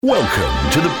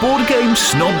Welcome to the Board Game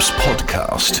Snobs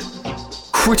Podcast.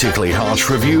 Critically harsh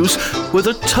reviews with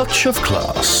a touch of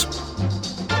class.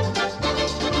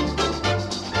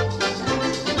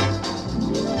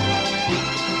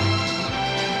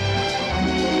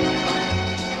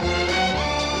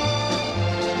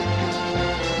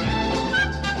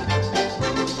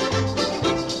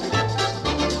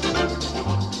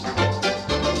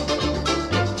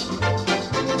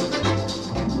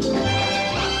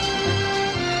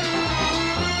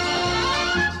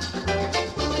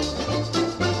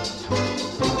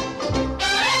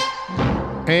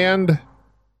 And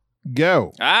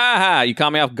go. Ah, you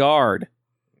caught me off guard.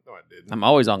 No, I didn't. I'm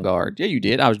always on guard. Yeah, you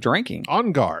did. I was drinking.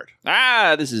 On guard.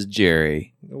 This is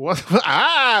Jerry. What?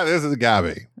 This is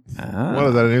Gabby. Ah. What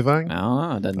is that, a new thing?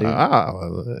 No, it doesn't do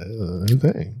A new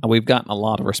thing. We've gotten a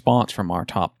lot of response from our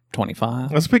top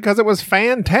 25. That's because it was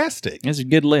fantastic. It's a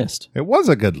good list. It was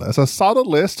a good list. A solid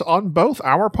list on both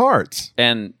our parts.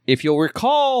 And if you'll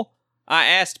recall, I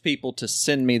asked people to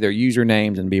send me their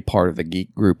usernames and be a part of the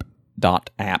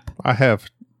geekgroup.app. I have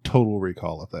total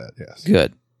recall of that, yes.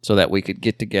 Good. So that we could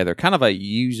get together, kind of a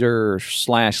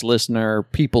user/listener,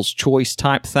 people's choice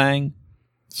type thing.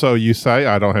 So you say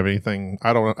I don't have anything.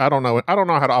 I don't know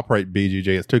how to operate BGG.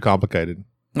 It's too complicated.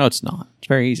 No, it's not. It's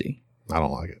very easy. I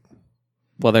don't like it.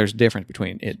 Well, there's a difference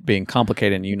between it being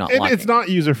complicated and you not liking it. It's not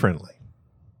user friendly.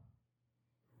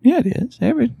 Yeah, it is.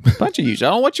 Every bunch of users.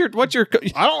 I don't know what's your.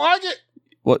 I don't like it.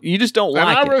 Well, you just don't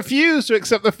like and it. I refuse to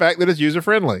accept the fact that it's user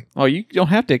friendly. Oh, you don't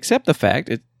have to accept the fact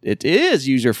it is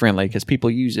user friendly because people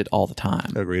use it all the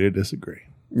time. Agree to disagree.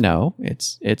 No,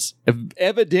 it's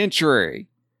evidentiary.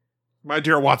 My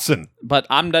dear Watson. But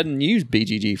I didn't use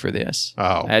BGG for this,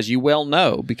 Oh, as you well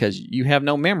know, because you have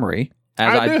no memory.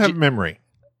 I do have memory.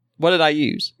 What did I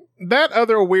use? That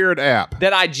other weird app.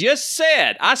 That I just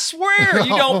said. I swear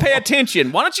you don't pay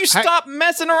attention. Why don't you stop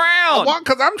messing around?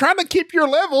 Because I'm trying to keep your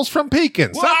levels from peaking.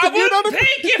 Well, I wouldn't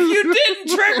peak if you didn't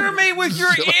trigger me with your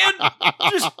end.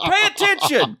 Just pay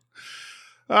attention.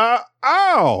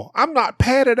 I'm not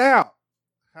padded out.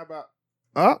 How about?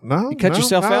 Oh, no. You cut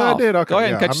yourself no, off. I did. Okay. Go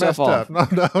ahead and cut yourself off. No.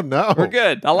 We're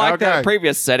good. I like that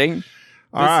previous setting.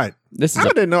 All right. I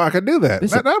didn't know I could do that.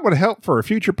 That would help for a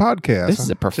future podcast. This is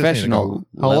a professional.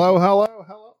 Hello.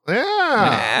 Yeah.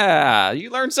 Yeah. You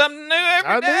learn something new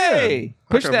every day.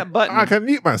 Push that button. I can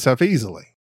mute myself easily.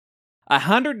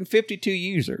 152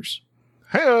 users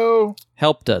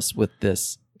helped us with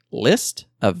this list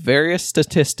of various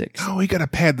statistics. Oh, we got to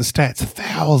pad the stats.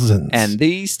 Thousands. And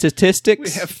these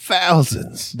statistics. We have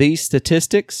thousands. These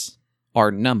statistics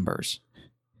are numbers.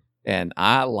 And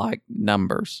I like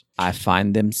numbers. I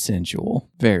find them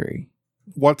sensual. Very.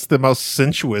 What's the most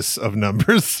sensuous of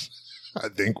numbers? I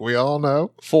think we all know.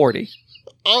 40.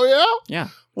 Oh, yeah? Yeah.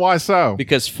 Why so?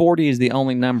 Because 40 is the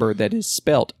only number that is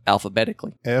spelt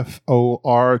alphabetically.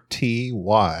 Forty.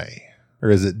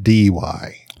 Or is it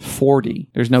DY? 40.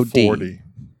 There's no 40. D.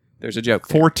 There's a joke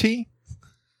there. 40?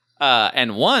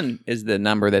 And 1 is the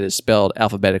number that is spelled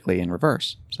alphabetically in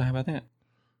reverse. So how about that?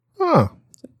 Huh.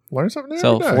 Learn something new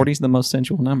So every day. 40 is the most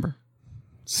sensual number.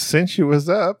 Sensuous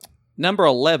up. Number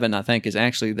 11, I think, is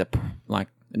actually the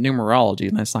numerology.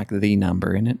 And that's like the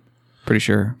number, isn't it? Pretty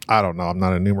sure. I don't know. I'm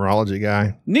not a numerology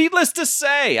guy. Needless to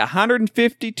say,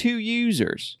 152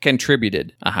 users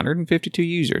contributed. 152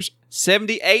 users.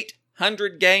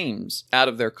 7,800 games out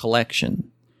of their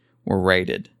collection were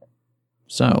rated.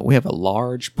 So we have a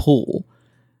large pool.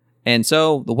 And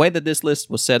so the way that this list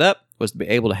was set up was to be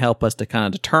able to help us to kind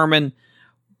of determine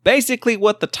basically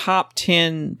what the top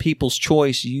 10 people's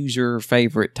choice user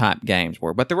favorite type games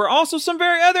were. But there were also some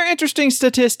very other interesting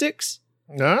statistics.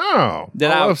 Oh, I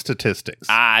love statistics.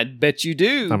 I bet you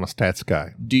do. I'm a stats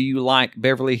guy. Do you like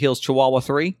Beverly Hills Chihuahua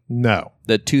 3? No.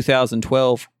 The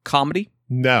 2012 comedy?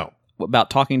 No. About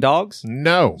talking dogs?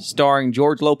 No. Starring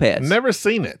George Lopez. Never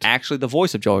seen it. Actually, the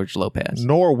voice of George Lopez.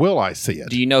 Nor will I see it.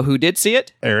 Do you know who did see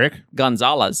it? Eric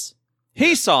Gonzalez.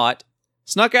 He saw it,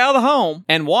 snuck out of the home,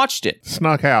 and watched it.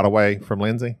 Snuck out away from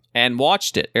Lindsay? And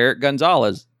watched it. Eric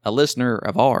Gonzalez, a listener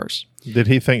of ours. Did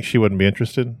he think she wouldn't be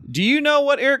interested? Do you know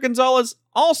what Eric Gonzalez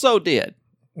also did?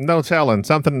 No telling.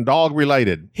 Something dog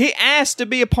related. He asked to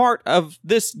be a part of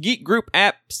this Geek Group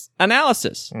app's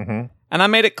analysis. Mm-hmm. And I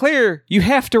made it clear you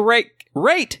have to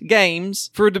rate games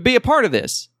to be a part of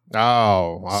this.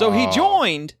 Oh. So he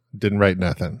joined. Didn't rate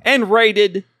nothing. And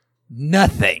rated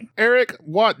nothing. Eric,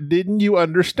 what didn't you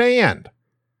understand?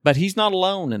 But he's not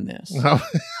alone in this. No.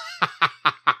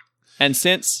 And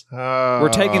since we're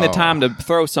taking the time to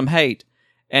throw some hate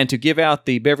and to give out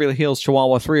the Beverly Hills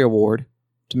Chihuahua 3 award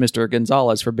to Mr.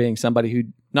 Gonzalez for being somebody who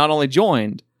not only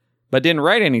joined, but didn't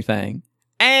rate anything,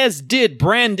 and as did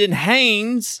Brandon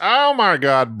Haynes. Oh my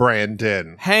God,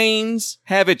 Brandon. Haynes,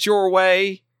 have it your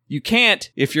way. You can't.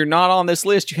 If you're not on this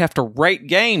list, you have to rate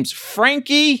games.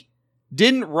 Frankie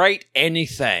didn't rate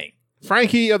anything.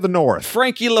 Frankie of the North.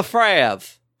 Frankie Lefebvre.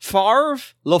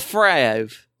 Lefebvre.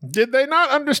 Did they not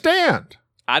understand?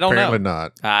 I don't Apparently know.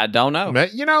 not. I don't know.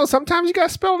 But, you know, sometimes you got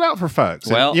to spell it out for folks.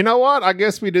 And Well- you know what? I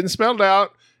guess we didn't spell it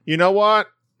out. You know what?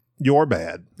 You're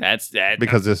bad That's that.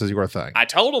 because this is your thing. I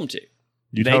told them to.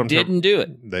 You They told 'em to- didn't do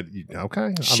it. Okay. I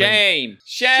mean, Shame.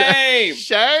 Shame.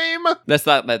 shame. That's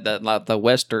like the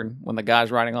Western when the guy's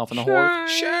riding off on the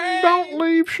horse. Shame. Don't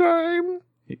leave shame.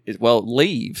 Well,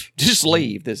 leave. Just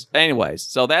leave this. Anyways,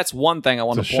 so that's one thing I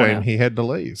want It's a to point shame out. he had to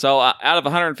leave. So out of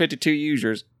 152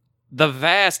 users, the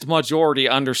vast majority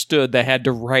understood they had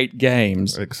to rate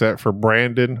games. Except for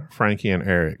Brandon, Frankie, and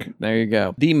Eric. There you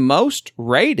go. The most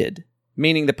rated,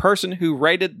 meaning the person who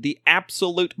rated the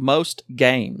absolute most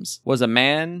games, was a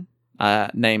man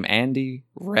named Andy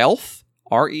Relf.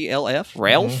 R-E-L-F.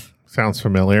 Relf. Sounds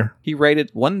familiar. He rated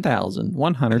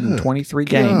 1,123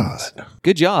 games. God.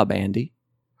 Good job, Andy.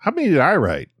 How many did I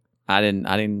rate? I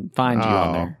didn't find you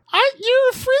on there.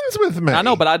 You're friends with me. I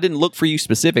know, but I didn't look for you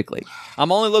specifically.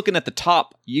 I'm only looking at the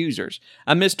top users.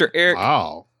 Mr. Eric,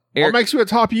 Wow. Eric- What makes you a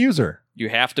top user? you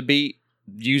have to be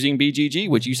using BGG,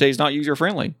 which you say is not user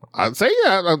friendly. I'd say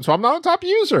that, so I'm not a top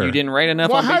user. You didn't rate enough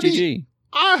Well, on how do BGG.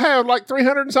 I have like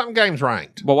 300 and something games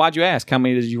ranked. Well, why'd you ask? How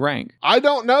many did you rank? I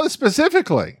don't know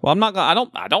specifically. Well, I'm not gonna.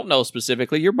 I don't know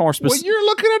specifically. You're more Well, specific. you're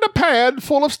looking at a pad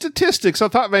full of statistics. I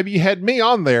thought maybe you had me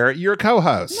on there. You're a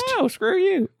co-host. No, screw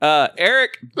you.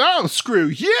 Eric Oh, screw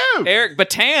you. Eric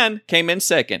Batan came in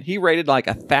second. He rated like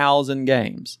 1,000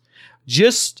 games.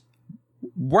 Just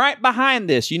right behind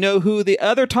this, you know who the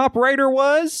other top rater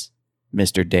was?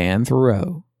 Mr. Dan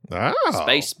Thoreau. Oh,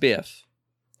 Space Biff.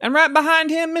 And right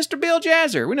behind him, Mr. Bill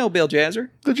Jazzer. We know Bill Jazzer.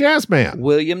 the Jazz Man.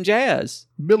 William Jazz.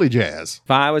 Billy Jazz. If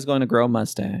I was going to grow a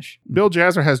mustache Bill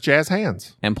Jazzer has jazz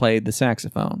hands. and played the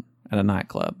saxophone at a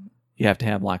nightclub, you have to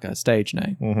have like a stage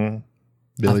name. Mm-hmm.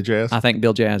 Billy Jazz. I think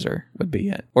Bill Jazzer would be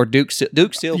it. Or Duke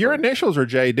Silver. Your initials are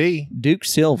JD. Duke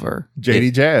Silver.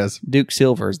 JD Jazz. Duke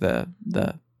Silver's the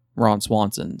Ron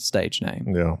Swanson stage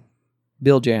name. Yeah.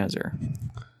 Bill Jazzer.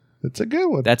 It's a good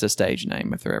one. That's a stage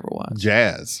name if there ever was.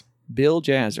 Jazz. Bill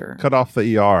Jazzer. Cut off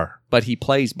the ER. But he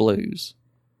plays blues.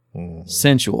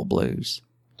 Sensual blues.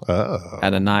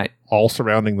 At a night. All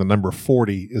surrounding the number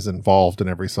 40 is involved in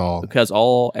every song. Because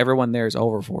everyone there is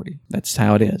over 40. That's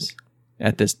how it is.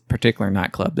 At this particular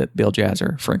nightclub that Bill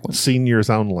Jazzer frequents. Seniors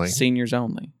only. Seniors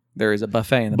only. There is a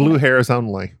buffet in the Blue back. hairs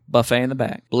only. Buffet in the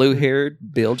back. Blue-haired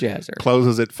Bill Jazzer.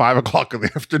 Closes at 5 o'clock in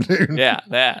the afternoon. Yeah,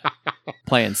 that.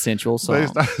 Playing sensual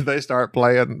songs. They start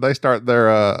playing. They start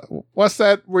their, what's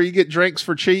that where you get drinks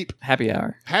for cheap? Happy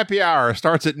hour. Happy hour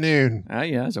starts at noon. Oh,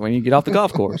 yeah. So when you get off the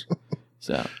golf course.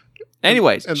 So,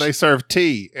 anyways. And they serve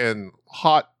tea and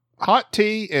hot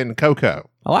tea and cocoa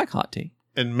I like hot tea.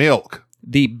 and milk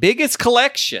The biggest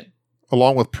collection,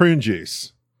 along with prune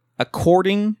juice.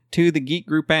 according to the Geek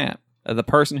Group app, of the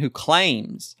person who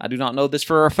claims, I do not know this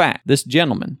for a fact, this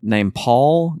gentleman named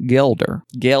Paul Gelder.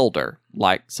 Gelder,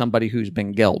 like somebody who's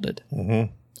been gelded.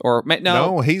 Mm-hmm. Or,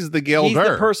 No, he's the gelder. he's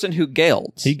the person who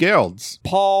gelds. He gelds.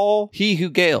 Paul, he who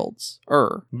gelds.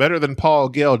 Better than Paul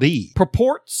Geldy.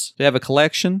 Purports to have a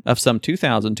collection of some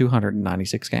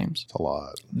 2,296 games. That's a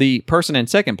lot. The person in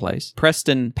second place,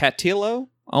 Preston Patillo,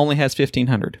 only has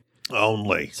 1,500.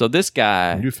 Only. So this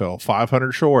guy, You fell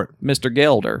 500 short. Mr.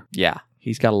 Gelder, yeah,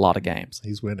 he's got a lot of games.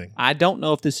 He's winning. I don't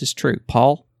know if this is true.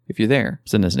 Paul, if you're there,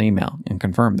 send us an email and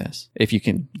confirm this. If you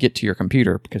can get to your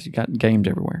computer because you got games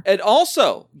everywhere. And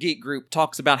also, Geek Group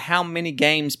talks about how many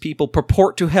games people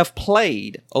purport to have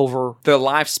played over their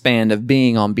lifespan of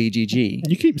being on BGG.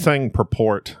 You keep saying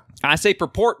purport. I say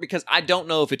purport because I don't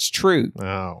know if it's true.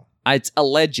 Oh. It's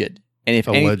alleged. And if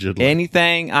Allegedly.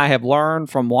 anything I have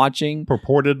learned from watching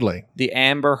Purportedly. the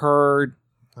Amber Heard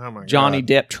Oh my Johnny God.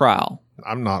 Depp trial,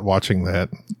 I'm not watching that.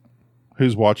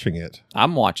 Who's watching it?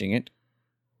 I'm watching it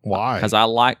Why? because I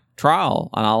like trial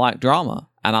and I like drama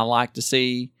and I like to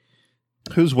see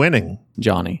Who's winning?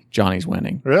 Johnny's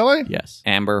winning. Really? Yes.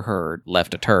 Amber Heard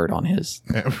left a turd on his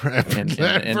in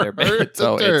their bed. It's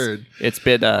a turd.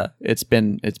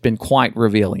 it's been quite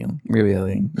revealing.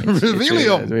 Revealing.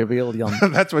 Revealing.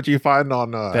 That's what you find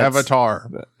on Avatar.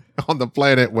 On the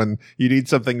planet when you need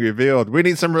something revealed. We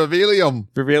need some revealium.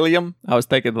 Revealium. I was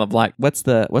thinking of like what's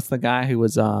the guy who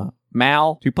was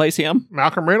Mal who plays him?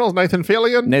 Malcolm Reynolds, Nathan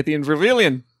Fillion. Nathan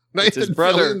Revealian. Nathan his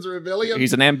brother. Fillion's revealium.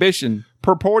 He's an ambition.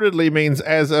 Purportedly means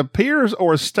as appears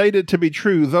or stated to be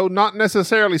true, though not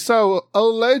necessarily so,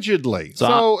 allegedly.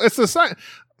 So it's the same.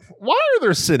 why are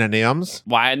there synonyms?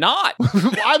 Why not?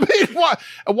 I mean,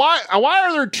 why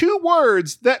are there two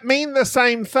words that mean the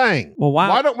same thing? Well,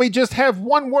 why don't we just have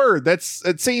one word? It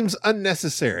seems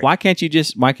unnecessary. Why can't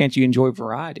you enjoy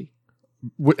variety?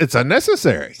 It's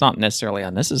unnecessary. It's not necessarily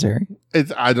unnecessary.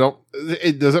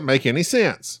 It doesn't make any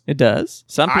sense. It does.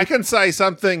 I can say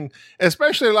something,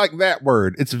 especially like that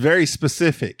word. It's very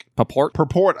specific. Purport.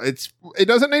 It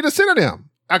doesn't need a synonym.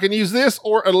 I can use this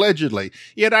or allegedly.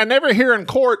 Yet I never hear in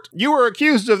court, you were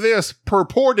accused of this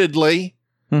purportedly.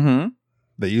 Mm-hmm.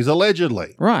 They use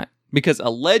allegedly. Right. Because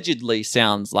allegedly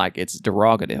sounds like it's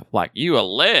derogative. Like, you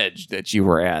alleged that you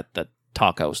were at the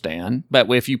taco stand.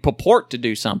 But if you purport to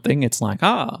do something, it's like,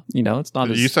 it's not.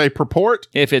 Did you say purport?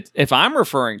 If I'm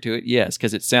referring to it, yes,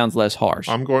 because it sounds less harsh.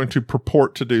 I'm going to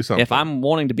purport to do something. If I'm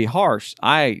wanting to be harsh,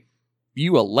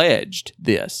 you alleged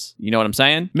this. You know what I'm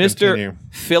saying? Continue. Mr.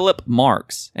 Philip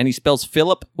Marks, and he spells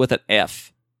Philip with an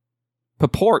F.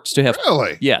 Purports to have...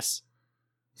 Really? Yes.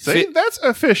 See, that's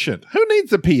efficient. Who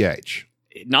needs a PH?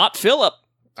 Not Philip.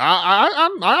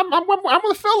 I'm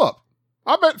with Philip.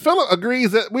 I bet Philip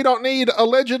agrees that we don't need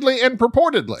allegedly and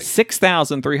purportedly.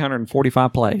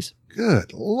 6,345 plays.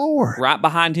 Good Lord. Right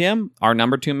behind him, our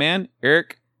number 2 man,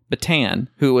 Eric Batan,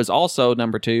 who was also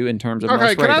number 2 in terms of most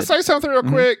rated. Okay, can I say something real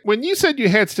quick? When you said you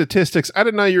had statistics, I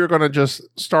didn't know you were going to just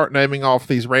start naming off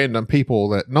these random people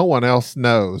that no one else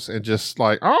knows and just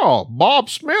like,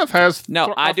 Bob Smith has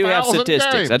No, I do have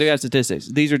statistics. Games. I do have statistics.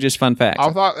 These are just fun facts.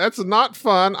 I thought that's not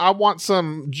fun. I want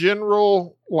some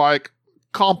general,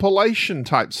 compilation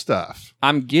type stuff.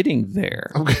 I'm getting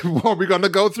there. Okay, well, are we going to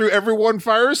go through everyone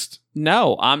first?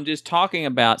 No, I'm just talking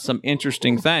about some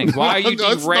interesting things. Why are you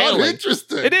derailing? Not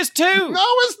interesting. It is too. No,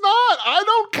 it's not. I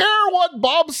don't care what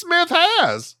Bob Smith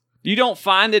has. You don't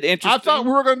find it interesting? I thought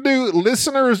we were going to do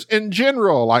listeners in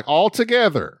general, all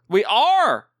together. We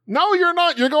are. No, you're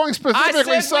not. You're going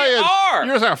specifically saying we are.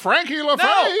 You're saying Frankie LaFay. No,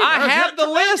 I have the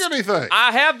list. Anything.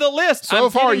 I have the list. So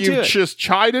far, you've just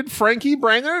chided Frankie,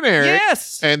 Brandon, and Eric.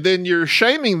 Yes. And then you're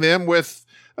shaming them with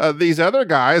these other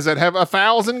guys that have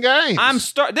 1,000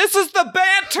 games. This is the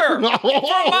banter. No.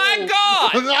 Oh my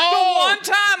God. No. The one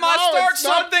time I start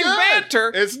something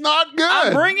banter. It's not good.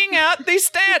 I'm bringing out these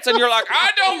stats and you're like, I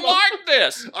don't like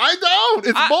this. I don't.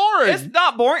 It's boring. It's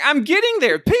not boring. I'm getting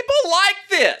there. People like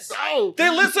this. No. They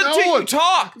listen to you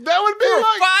talk. That would be for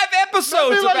 5 episodes. That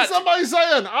would be like somebody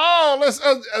saying, let's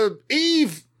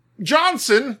Eve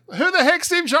Johnson. Who the heck's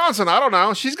Steve Johnson? I don't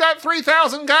know. She's got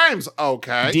 3,000 games.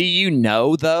 Okay. Do you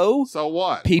know, though? So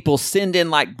what? People send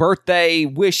in birthday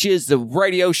wishes of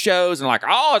radio shows and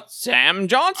it's Sam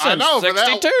Johnson, I know,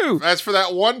 62. That's for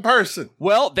that one person.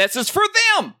 Well, this is for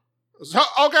them. So,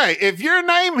 okay, if your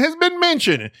name has been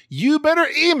mentioned, you better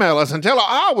email us and tell us,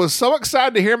 I was so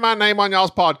excited to hear my name on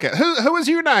y'all's podcast. Who is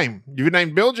your name? Your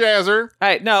name Bill Jazzer.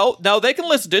 Hey, no, they can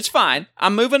listen to it. It's fine.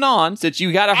 I'm moving on since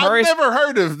you got to hurry. I've never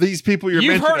heard of these people you've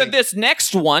mentioning. You've heard of this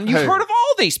next one. You've heard of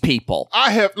all these people. I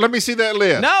have. Let me see that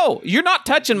list. No, you're not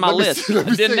touching my list.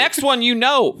 The next one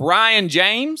Ryan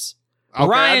James. Okay,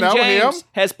 Ryan I know James him.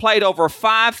 has played over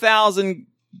 5,000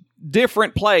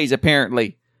 different plays,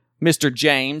 apparently. Mr.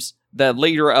 James, the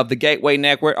leader of the Gateway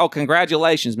Network. Oh,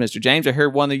 congratulations, Mr. James. I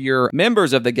heard one of your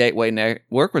members of the Gateway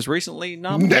Network was recently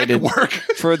nominated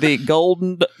for the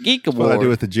Golden Geek Award. What I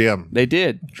do at the gym. They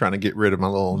did. Trying to get rid of my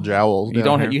little jowls.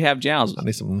 You have jowls. I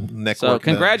need some neck So work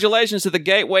congratulations to the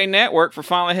Gateway Network for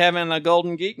finally having a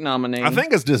Golden Geek nominee. I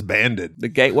think it's disbanded. The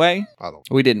Gateway?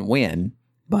 We didn't win,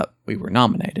 but we were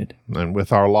nominated. And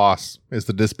with our loss is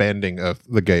the disbanding of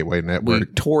the Gateway Network. We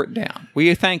tore it down.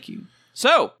 We thank you.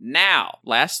 So, now,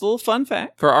 last little fun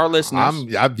fact for our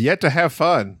listeners. I've yet to have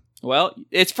fun. Well,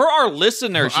 it's for our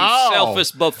listeners, you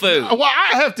selfish buffoon. Well,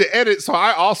 I have to edit, so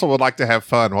I also would like to have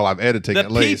fun while I'm editing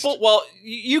at least. Well,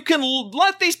 you can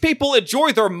let these people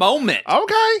enjoy their moment.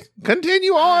 Okay,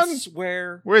 continue on. I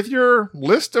swear. With your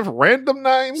list of random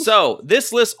names. So,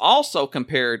 this list also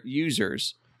compared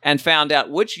users and found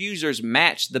out which users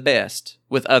matched the best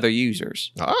with other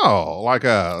users. Oh, like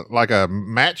a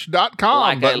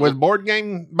Match.com, but with board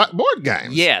games.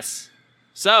 Yes.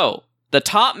 So, the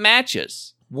top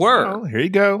matches were... here you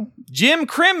go. Jim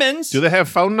Crimmins. Do they have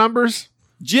phone numbers?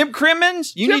 Jim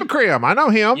Crimmins. Jim Crim, I know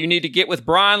him. You need to get with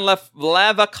Brian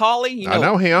Lavacali. I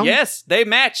know him. Yes, they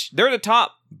match. They're the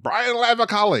top. Brian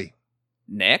Lavacali.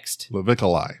 Next.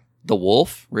 Lavicali. The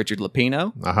Wolf, Richard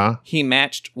Lupino. Uh-huh. He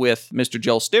matched with Mr.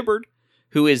 Joel Stibbard,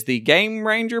 who is the game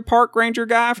ranger, park ranger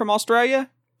guy from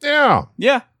Australia. Yeah.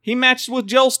 Yeah, he matched with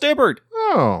Joel Stibbard.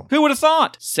 Oh. Who would have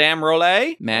thought? Sam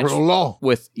Rollet matched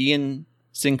with Ian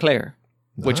Sinclair,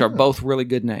 which are both really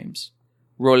good names.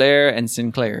 Roller and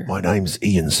Sinclair. My name's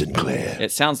Ian Sinclair.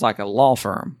 It sounds like a law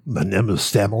firm. My name is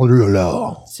Samuel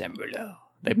Rouleau. Samuel.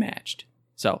 They matched.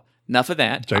 So, enough of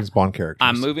that. James Bond characters.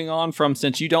 I'm moving on from,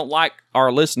 since you don't like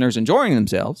our listeners enjoying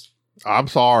themselves. I'm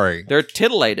sorry. They're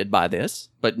titillated by this,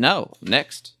 but no.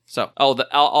 Next. So,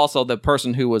 also the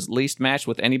person who was least matched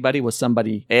with anybody was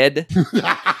somebody, Ed.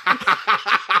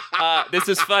 This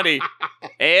is funny.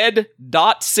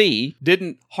 Ed.C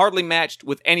didn't hardly matched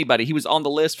with anybody. He was on the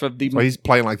list for the... So he's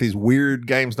playing like these weird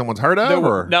games no one's heard of?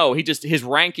 Or? No, his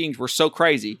rankings were so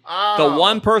crazy. Oh. The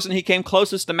one person he came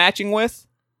closest to matching with,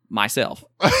 myself.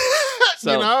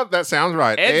 So, you know, that sounds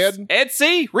right. Ed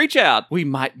C, reach out. We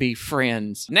might be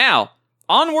friends. Now,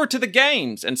 onward to the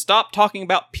games and stop talking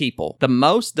about people. The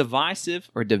most divisive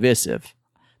or divisive.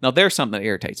 Now, there's something that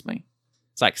irritates me.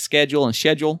 It's like schedule and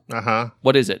schedule. Uh-huh.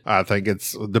 What is it? I think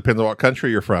it depends on what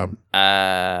country you're from.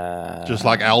 Just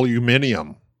like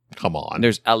aluminium. Come on.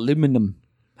 There's aluminum.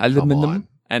 on.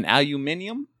 And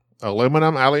aluminium?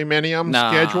 Aluminium,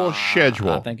 Nah,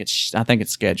 schedule. I think it's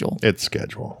schedule. It's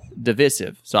schedule.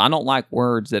 Divisive. So I don't like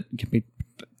words that can be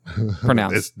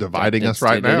pronounced. It's dividing us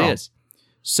right now. It is.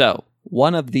 So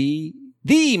one of the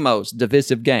most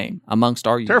divisive game amongst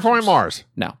our users. Terraforming Mars.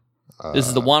 No. This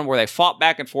is the one where they fought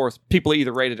back and forth. People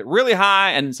either rated it really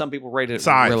high and some people rated it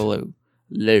Scythe. really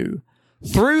low.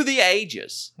 Through the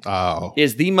Ages Oh.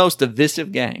 is the most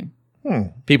divisive game.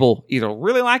 People either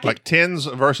really like Like it, tens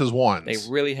versus ones. they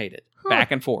really hate it.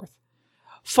 Back and forth.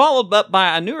 Followed up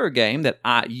by a newer game that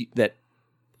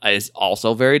is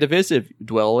also very divisive.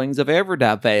 Dwellings of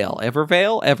Everdale.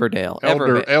 Everdale.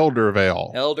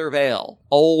 Eldervale. Eldervale.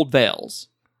 Old Vales.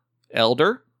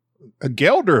 Elder.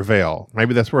 Geldervale.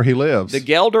 Maybe that's where he lives. The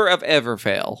Gelder of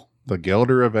Evervale. The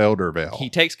Gelder of Eldervale. He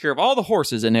takes care of all the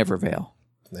horses in Evervale.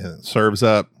 And serves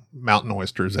up mountain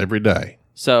oysters every day.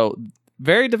 So,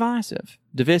 very divisive.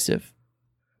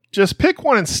 Just pick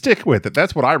one and stick with it.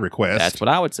 That's what I request. That's what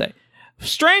I would say.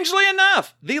 Strangely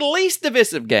enough, the least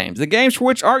divisive games, the games for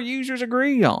which our users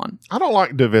agree on, I don't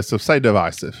like divisive. Say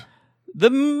divisive. the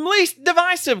least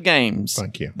divisive games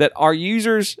Thank you. that our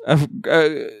users...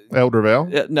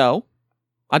 Eldervale. no.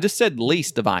 I just said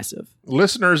least divisive.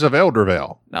 Listeners of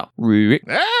Eldervale. No.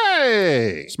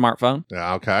 Hey! Smartphone.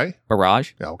 Yeah, okay.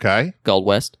 Barrage. Okay. Gold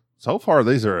West. So far,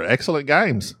 these are excellent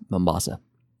games. Mombasa.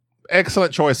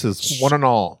 Excellent choices, one and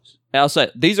all. I'll say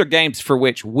these are games for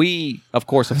which we, of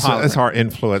course, have highlighted. That's our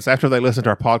influence. After they listened to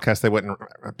our podcast, they went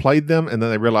and played them, and then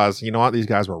they realized, you know what, these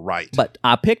guys were right. But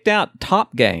I picked out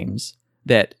top games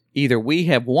that either we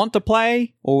have want to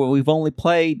play or we've only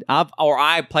played, I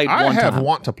played one time. I have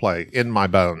want to play in my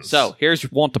bones. So here's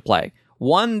want to play.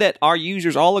 One that our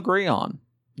users all agree on.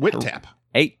 WitTap.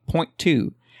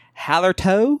 8.2.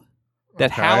 Hallertoe?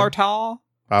 That Okay. Hallertau?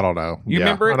 I don't know. You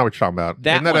remember it? I know what you're talking about.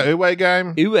 That Isn't that a Uwe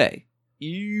game? Uwe.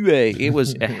 It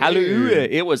was Uwe.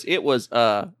 It was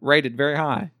rated very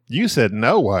high. You said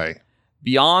no way.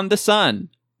 Beyond the Sun.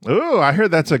 Ooh, I hear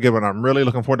that's a good one. I'm really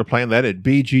looking forward to playing that at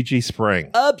BGG Spring.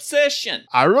 Obsession.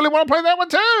 I really want to play that one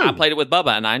too. I played it with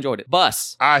Bubba and I enjoyed it.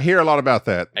 Bus. I hear a lot about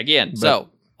that. Again, so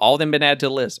all of them been added to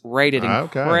the list. Rated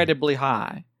Okay. incredibly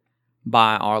high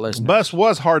by our listeners. Bus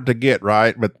was hard to get,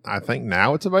 right? But I think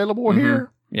now it's available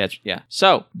here. Yeah.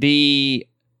 So the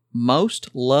most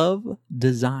loved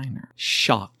designer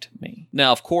shocked me.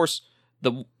 Now, of course,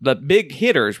 the big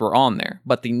hitters were on there,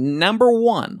 but the number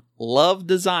one loved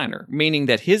designer, meaning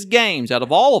that his games out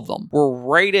of all of them were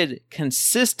rated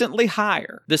consistently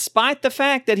higher, despite the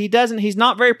fact that he's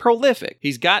not very prolific.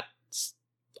 He's got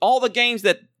all the games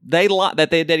that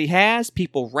he has.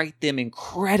 People rate them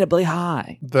incredibly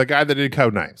high. The guy that did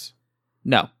Codenames.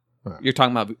 No. Huh. You're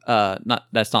talking about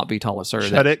that's not Vital Sir.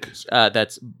 Shuddick.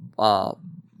 That's Vadal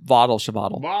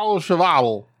Shavadal. Val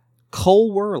Cheval.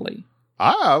 Cole Worley.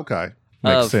 Ah, okay.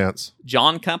 Makes Of- sense.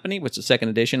 John Company, which is the second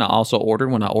edition, I also ordered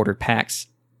when I ordered PAX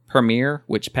Premier,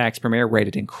 which PAX Premier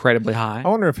rated incredibly high. I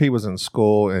wonder if he was in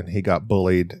school and he got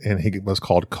bullied and he was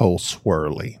called Cole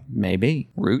Swirly. Maybe.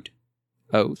 Root.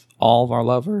 Oath. All of our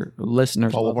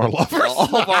listeners. All of love our him. lovers.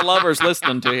 All of our lovers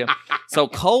listening to him. So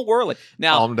Cole Worley.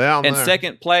 Now, Calm down in there.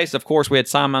 second place, of course, we had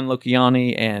Simon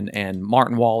Luciani and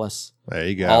Martin Wallace. There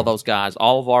you go. All those guys,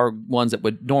 all of our ones that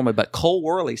would normally, but Cole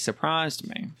Worley surprised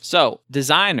me. So,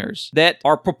 designers that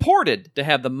are purported to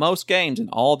have the most games in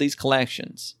all these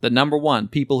collections. The number one,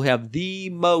 people who have the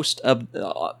most of,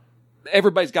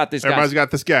 everybody's got this Everybody's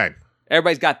got this game.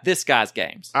 Everybody's got this guy's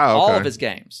games. Oh, okay. All of his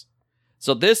games.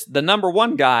 So the number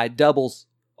one guy doubles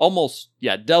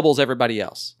everybody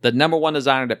else. The number one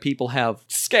designer that people have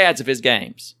scads of his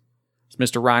games is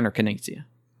Mr. Reiner Knizia.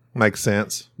 Makes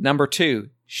sense. Number two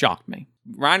shocked me.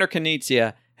 Reiner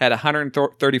Knizia had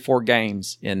 134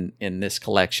 games in this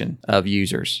collection of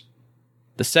users.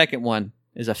 The second one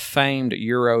is a famed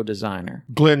Euro designer,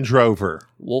 Glenn Drover.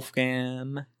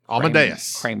 Wolfgang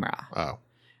Amadeus. Kramer Oh.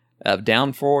 of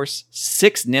Downforce.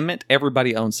 6 Nimmt.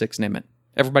 Everybody owns 6 Nimmt.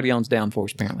 Everybody owns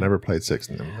Downforce, apparently. Never played 6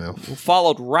 of them. No.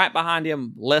 Followed right behind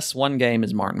him, less one game,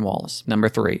 is Martin Wallace. Number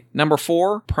 3. Number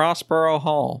 4, Prospero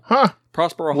Hall. Huh.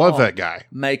 Prospero Love Hall that guy.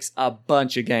 makes a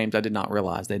bunch of games I did not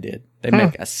realize they did. They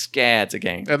make a scads of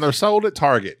games. And they're sold at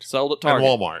Target. Sold at Target.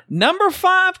 And Walmart. Number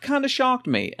 5 kind of shocked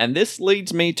me, and this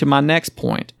leads me to my next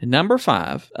point. Number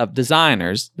 5 of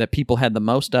designers that people had the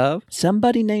most of,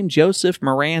 somebody named Joseph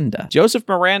Miranda. Joseph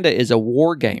Miranda is a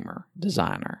wargamer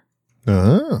designer.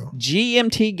 Oh.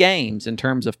 GMT Games, in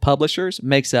terms of publishers,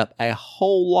 makes up a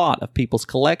whole lot of people's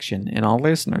collection and our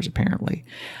listeners, apparently.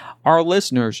 Our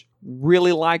listeners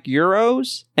really like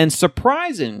Euros, and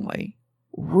surprisingly,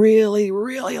 really,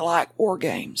 really like war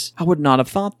games. I would not have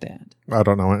thought that. I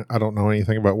don't know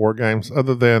anything about war games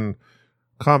other than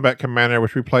Combat Commander,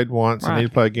 which we played once and Right. need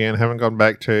to play again. Haven't gone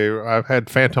back to. I've had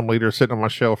Phantom Leader sitting on my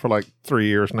shelf for like 3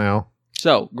 years now.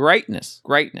 So, greatness.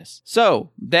 So,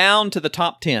 down to the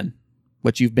top 10,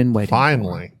 what you've been waiting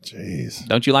Finally. Jeez. for.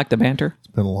 Don't you like the banter?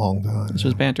 It's been a long time. This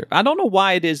was banter. I don't know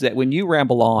why it is that when you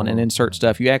ramble on and insert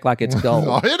stuff, you act like it's gold.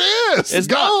 Oh, it is. It's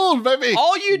gold, baby.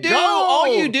 All you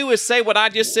Gold. do is say what I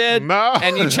just said, No.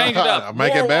 and you change it up.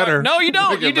 Make it More better. water. No, you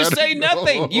don't. Make You it just better. say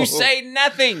nothing. You say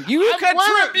nothing. You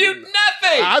contribute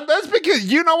nothing. That's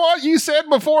because you know what you said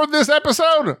before this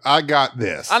episode. I got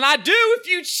this. And I do if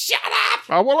you shut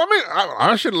up. Well,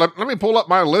 let me pull up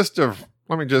my list of.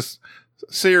 Let me just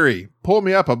Siri pull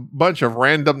me up a bunch of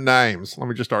random names. Let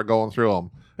me just start going through them.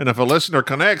 And if a listener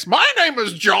connects, my name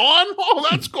is John. Oh,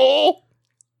 that's cool.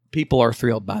 People are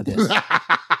thrilled by this.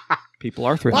 People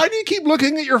are thrilled. Why do you keep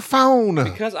looking at your phone?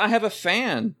 Because I have a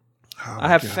fan. Oh, I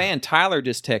have God. a fan. Tyler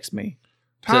just texted me.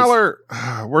 Tyler,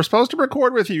 we're supposed to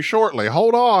record with you shortly.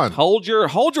 Hold on. Hold your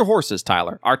horses,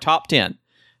 Tyler. Our top 10.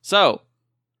 So,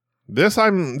 This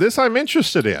I'm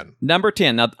interested in. number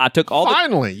 10. Now, I took all the...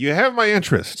 Finally, you have my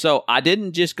interest. So, I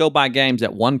didn't just go by games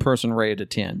that one person rated a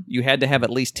 10. You had to have at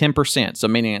least 10%. So,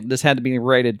 meaning this had to be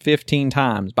rated 15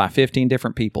 times by 15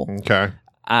 different people. Okay.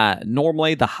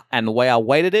 Normally, the way I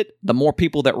weighted it, the more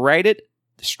people that rate it,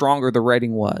 the stronger the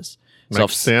rating was. So,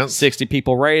 Makes sense. 60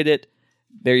 people rated it.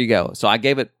 There you go. So, I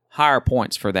gave it higher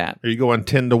points for that. Are you going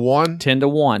 10 to 1? 10 to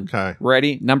 1. Okay.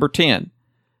 Ready? Number 10.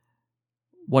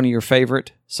 One of your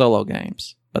favorite solo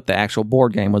games, but the actual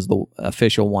board game was the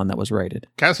official one that was rated.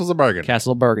 Castles of Burgundy.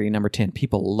 Castle of Burgundy, number 10.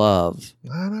 People love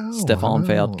I know. Stefan I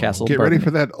Feld, know. Castle of Get ready Burgundy.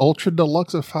 for that ultra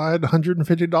deluxeified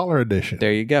 $150 edition.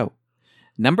 There you go.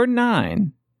 Number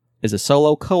 9 is a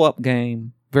solo co-op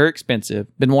game. Very expensive.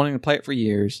 Been wanting to play it for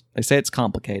years. They say it's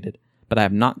complicated, but I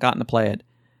have not gotten to play it.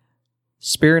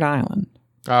 Spirit Island.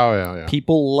 Oh, yeah.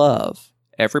 People love,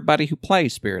 everybody who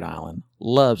plays Spirit Island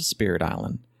loves Spirit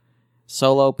Island.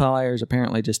 Solo players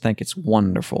apparently just think it's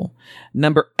wonderful.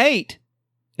 Number 8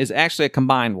 is actually a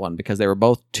combined one because they were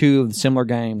both two of the similar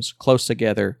games close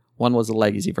together. One was a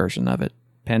legacy version of it,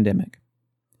 Pandemic.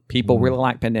 People really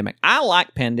like Pandemic. I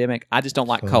like Pandemic. I just don't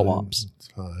like co-ops. It's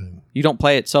fine. You don't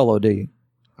play it solo, do you?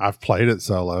 I've played it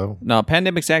solo. No,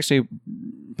 Pandemic's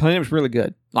really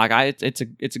good. Like it's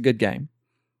a good game.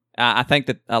 I think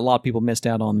that a lot of people missed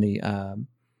out on the.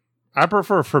 I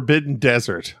prefer Forbidden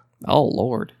Desert. Oh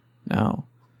Lord, no,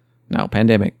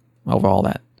 Pandemic over all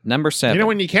that. Number 7. You know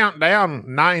when you count down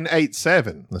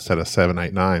 987 instead of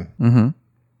 789. Mm-hmm.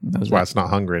 That's why it's not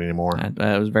hungry anymore.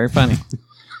 That was very funny.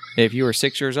 If you were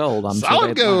 6 years old, I'm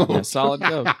Solid sure go. Solid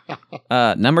go.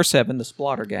 Number 7, the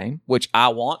Splotter game, which I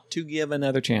want to give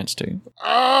another chance to.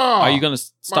 Oh, Are you going to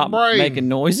stop brain. making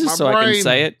noises My so I can brain.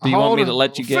 say it? Do you want Hold me to on.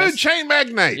 let you guess? Food Chain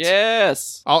Magnate.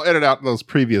 Yes. I'll edit out those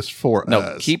previous 4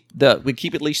 No, we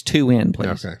keep at least 2 in,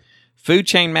 please. Okay. Food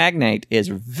Chain Magnate is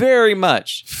very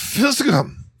much,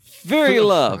 Physicum. very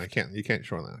loved. You can't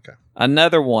show that. Okay.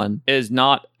 Another one is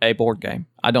not a board game.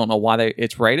 I don't know why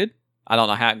it's rated. I don't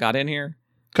know how it got in here.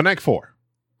 Connect 4.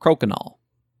 Crokinole.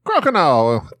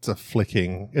 Crocodile. It's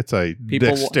a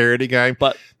dexterity game.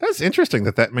 But That's interesting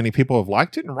that many people have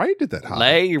liked it and rated it that high.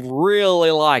 they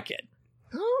really like it.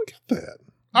 I don't get that.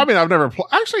 I mean, I've never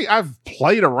I've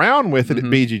played around with it at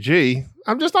BGG.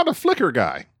 I'm just not a Flickr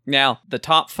guy. Now, the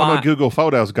top I'm a 5. Google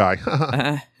Photos guy.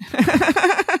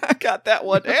 Got that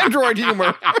one. Android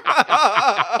humor.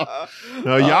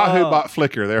 No, Yahoo bought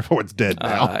Flickr, therefore it's dead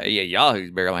now. Yeah,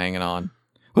 Yahoo's barely hanging on.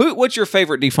 What's your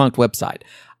favorite defunct website?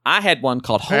 I had one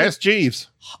called Ask Jeeves.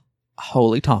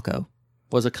 Holy Taco.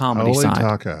 Was a comedy Holy site.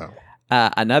 Taco.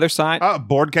 Another site.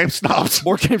 Board Game Snobs.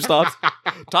 Board Game Snobs.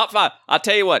 Top 5. I'll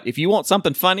tell you what. If you want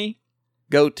something funny,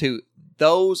 go to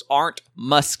Those Aren't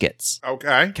Muskets.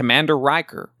 Okay. Commander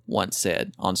Riker once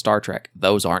said on Star Trek,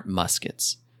 those aren't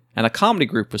muskets. And a comedy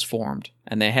group was formed,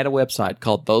 and they had a website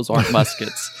called Those Aren't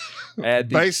Muskets.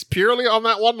 Based purely on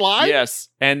that one line? Yes,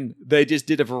 and they just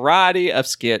did a variety of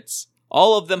skits,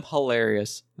 all of them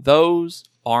hilarious. Those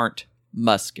aren't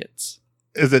muskets.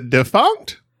 Is it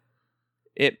defunct?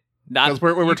 Because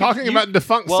we were talking about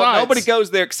defunct sites. Nobody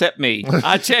goes there except me.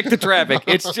 I check the traffic.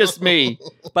 It's just me.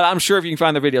 But I'm sure if you can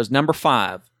find the videos. Number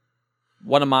 5,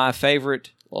 one of my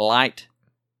favorite light,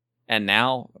 and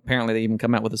now apparently they even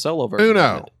come out with a solo version.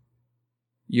 Uno.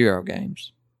 Euro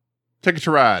games. Ticket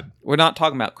to Ride. We're not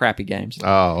talking about crappy games.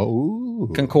 Oh.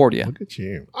 Ooh. Concordia. Look at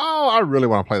you. Oh, I really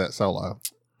want to play that solo.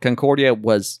 Concordia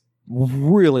was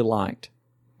really liked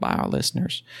by our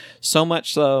listeners. So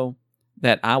much so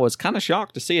that I was kind of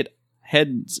shocked to see it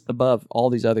heads above all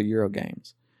these other Euro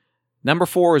games. Number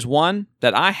 4 is one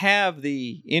that I have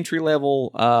the entry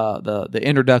level, the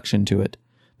introduction to it,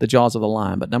 the Jaws of the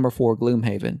Lion. But number 4,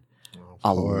 Gloomhaven.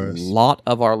 A lot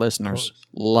of our listeners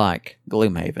like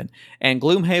Gloomhaven. And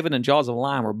Gloomhaven and Jaws of the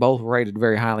Lion were both rated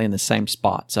very highly in the same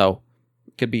spot. So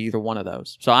it could be either one of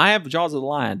those. So I have Jaws of the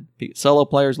Lion. Solo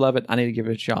players love it. I need to give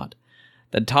it a shot.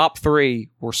 The top 3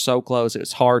 were so close, it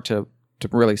was hard to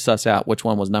really suss out which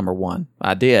one was number 1.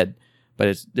 I did.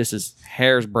 But this is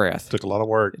hair's breadth. Took a lot of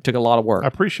work. It took a lot of work. I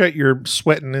appreciate your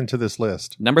sweating into this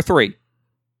list. Number 3,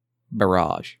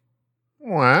 Barrage.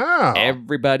 Wow.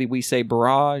 Everybody we say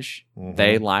Barrage,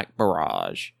 they like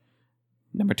Barrage.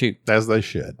 Number 2. As they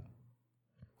should.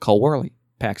 Cole Whirly,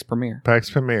 PAX Premier.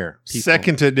 PAX Premier. People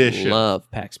Second edition.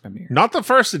 Love PAX Premier. Not the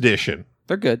first edition.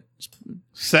 They're good.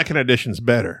 Second edition's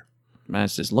better. It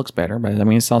just looks better, but I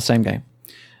mean, it's all the same game.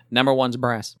 Number 1's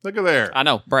Brass. Look at there. I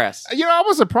know, Brass. You know, I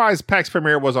was surprised PAX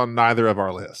Premier was on neither of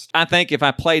our lists. I think if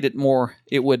I played it more,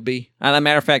 it would be. As a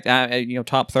matter of fact,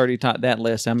 top 30, that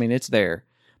list, I mean, it's there.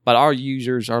 But our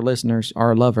users, our listeners,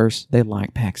 our lovers, they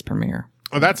like PAX Premier.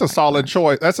 Well, that's a solid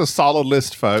choice. That's a solid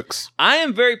list, folks. I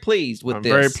am very pleased with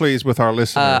this. I'm very pleased with our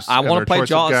listeners. I want to play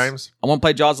Jaws. Games. I want to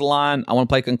play Jaws of the Lion. I want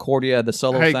to play Concordia, the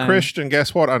solo thing. Hey, Christian,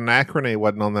 guess what? Anachrony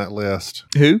wasn't on that list.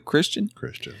 Who? Christian?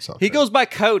 Christian. He goes by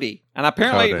Cody. And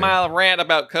apparently my rant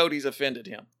about Cody's offended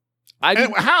him.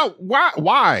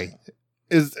 Why?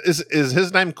 Is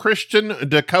his name Christian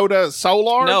Dakota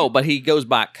Solar? No, but he goes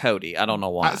by Cody. I don't know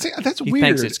why. See, that's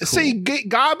weird. Cool. See,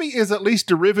 Gabi is at least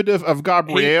derivative of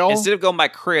Gabrielle. Instead of going by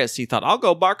Chris, he thought, I'll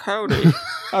go by Cody.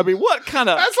 I mean, what kind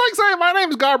of... That's like saying, my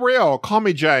name's Gabrielle. Call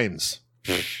me James.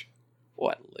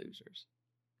 What losers.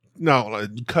 No,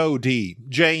 Cody.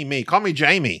 Jamie. Call me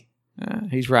Jamie.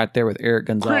 He's right there with Eric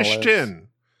Gonzalez. Christian.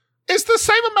 It's the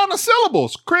same amount of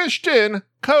syllables. Christian,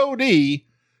 Cody...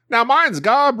 Now, mine's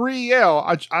Gabrielle.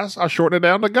 I shortened it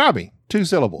down to Gabi. 2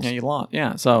 syllables. Yeah, you lost.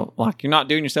 Yeah, so you're not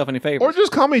doing yourself any favors. Or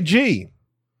just call me G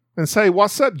and say,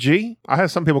 what's up, G? I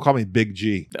have some people call me Big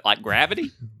G. Like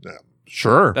gravity?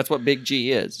 Sure. That's what Big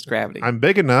G is, gravity. I'm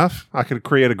big enough. I could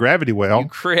create a gravity well. You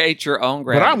create your own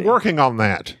gravity. But I'm working on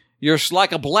that. You're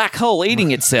like a black hole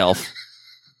eating itself.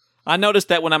 I noticed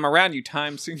that when I'm around you,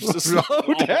 time seems to slow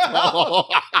down.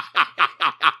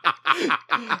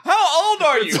 How old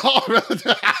are you?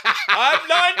 I'm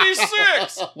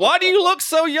 96. Why do you look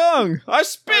so young? I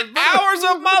spent hours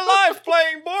of my life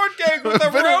playing board games with a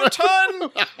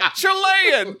rotund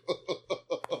Chilean.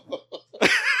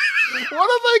 What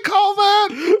do they call that?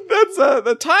 That's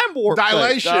the time warp.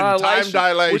 Dilation. Time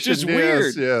dilation. Which is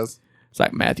weird. Yes. It's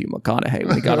like Matthew McConaughey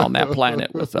when he got on that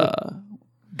planet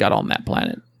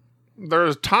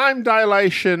There's time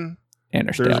dilation.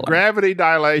 Interstellar. There's gravity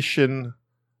dilation.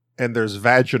 And there's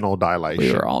vaginal dilation.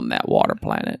 We were on that water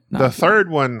planet. The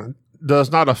third one does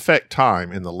not affect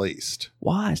time in the least.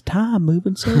 Why is time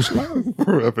moving so slow?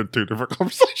 We're having 2 different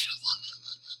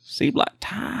conversations. Seems like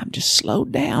time just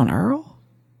slowed down, Earl.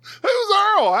 Who's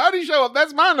Earl? How'd he show up?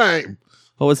 That's my name.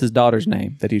 What was his daughter's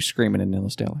name that he was screaming in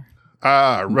Interstellar?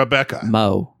 Rebecca.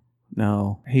 Mo.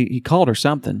 No. He called her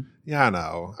something. Yeah, I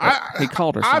know. He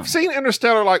called her something. I've seen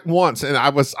Interstellar once, and I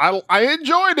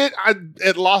enjoyed it.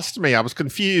 It lost me. I was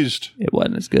confused. It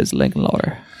wasn't as good as Lincoln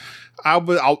Lawyer. I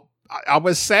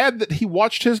was sad that he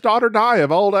watched his daughter die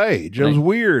of old age. It was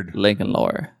weird. Lincoln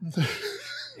Lawyer.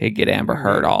 He'd get Amber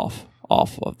Heard off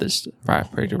of this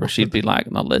right preacher where she'd be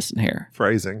like, "Now listen here,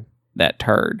 phrasing that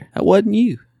turd. That wasn't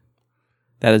you.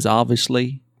 That is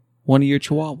obviously one of your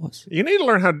chihuahuas. You need to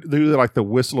learn how to do the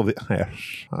whistle of the...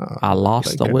 I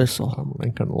lost the whistle. I'm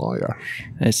Lincoln Lawyer.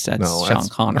 That's Sean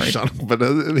Connery.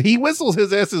 But he whistles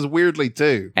his S's weirdly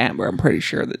too. Amber, I'm pretty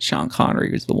sure that Sean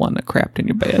Connery was the one that crapped in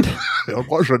your bed. It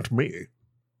wasn't me.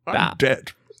 I'm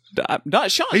dead.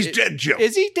 Not Sean. He's dead, Jim.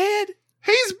 Is he dead?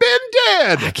 He's been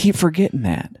dead. I keep forgetting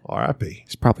that. R.I.P.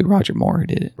 It's probably Roger Moore who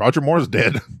did it. Roger Moore's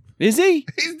dead. Is he?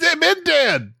 He's been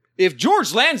dead. If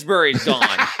George Lansbury's gone,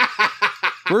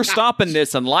 we're stopping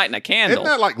this and lighting a candle. Isn't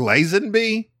that like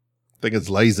Lazenby? I think it's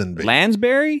Lazenby.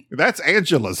 Lansbury? That's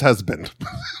Angela's husband.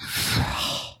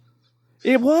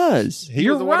 It was. He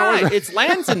You're was the one right. order- It's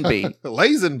Lazenby.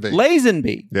 Lazenby.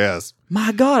 Lazenby. Yes.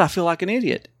 My God, I feel like an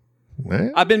idiot.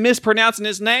 Well, I've been mispronouncing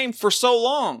his name for so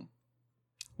long.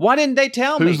 Why didn't they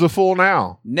tell me? who's the fool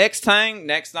now? Next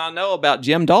I know about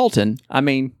Jim Dalton, I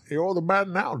mean, You're the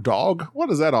man now, dog.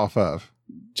 What is that off of?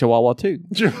 Chihuahua 2.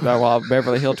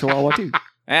 Beverly Hill Chihuahua 2.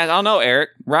 And I don't know, Eric.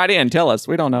 Write in. Tell us.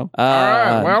 We don't know. All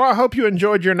right. Well, I hope you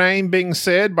enjoyed your name being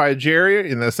said by Jerry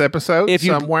in this episode if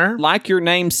you somewhere. like your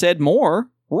name said more,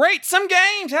 rate some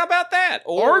games. How about that?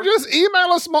 Or just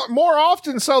email us more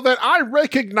often so that I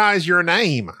recognize your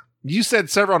name. You said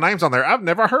several names on there I've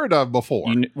never heard of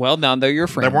before. Well, now they're your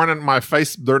They friend. weren't in my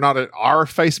face. They're not in our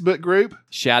Facebook group.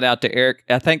 Shout out to Eric.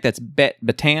 I think that's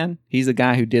Batan. He's the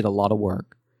guy who did a lot of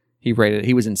work. He rated.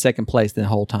 He was in second place the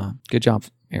whole time. Good job,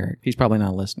 Eric. He's probably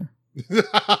not a listener.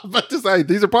 But to say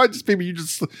these are probably just people you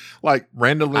just like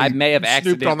randomly. I may have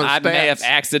snooped on their stats.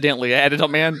 accidentally added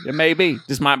them in. It may be.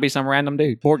 This might be some random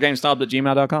dude.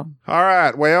 BoardGameSnob@gmail.com. All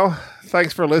right. Well,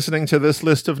 thanks for listening to this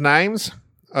list of names.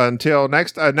 Until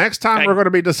next time, we're going to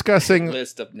be discussing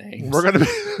List of names.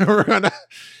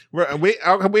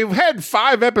 We've had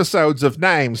 5 episodes of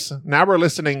names. Now we're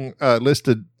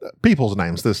listed people's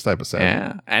names this episode.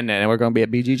 Yeah, and then we're going to be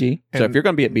at BGG. So if you're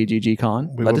going to be at BGG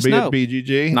Con, We let will us be know. at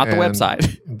BGG. Not the and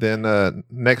website. Then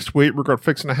next week, we're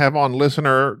fixing to have on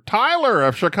listener Tyler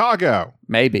of Chicago.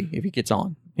 Maybe if he gets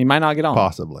on, he might not get on.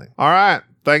 Possibly. All right.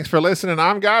 Thanks for listening.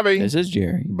 I'm Gabby. This is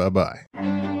Jerry. Bye-bye.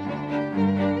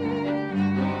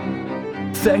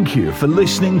 Thank you for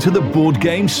listening to the Board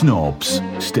Game Snobs.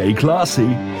 Stay classy.